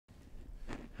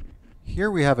Here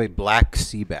we have a black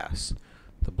sea bass.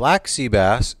 The black sea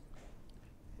bass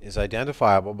is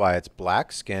identifiable by its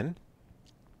black skin.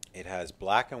 It has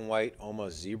black and white,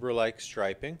 almost zebra-like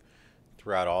striping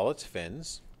throughout all its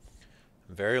fins.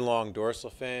 Very long dorsal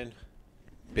fin,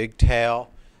 big tail,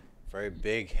 very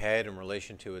big head in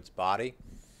relation to its body.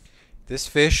 This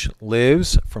fish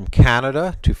lives from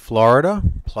Canada to Florida,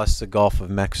 plus the Gulf of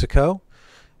Mexico.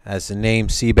 As the name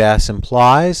sea bass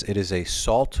implies, it is a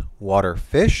saltwater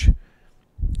fish.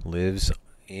 Lives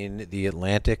in the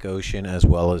Atlantic Ocean as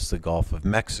well as the Gulf of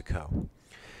Mexico.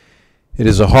 It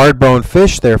is a hard-boned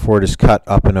fish, therefore it is cut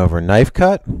up and over knife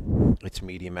cut. It's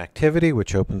medium activity,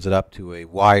 which opens it up to a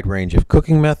wide range of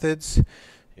cooking methods.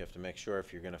 You have to make sure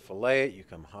if you're going to fillet it, you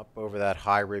come up over that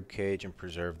high rib cage and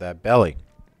preserve that belly.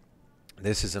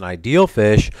 This is an ideal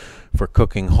fish for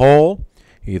cooking whole,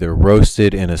 either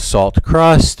roasted in a salt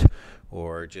crust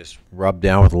or just rubbed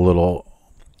down with a little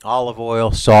olive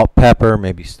oil, salt, pepper,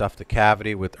 maybe stuff the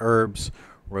cavity with herbs,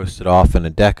 roasted off in a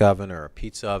deck oven or a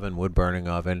pizza oven, wood burning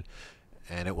oven,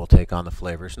 and it will take on the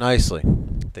flavors nicely.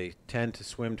 They tend to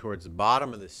swim towards the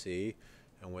bottom of the sea,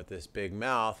 and with this big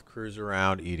mouth, cruise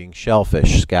around eating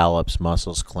shellfish, scallops,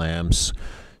 mussels, clams,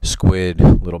 squid,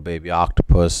 little baby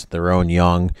octopus, their own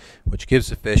young, which gives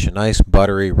the fish a nice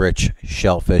buttery, rich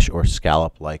shellfish or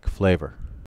scallop-like flavor.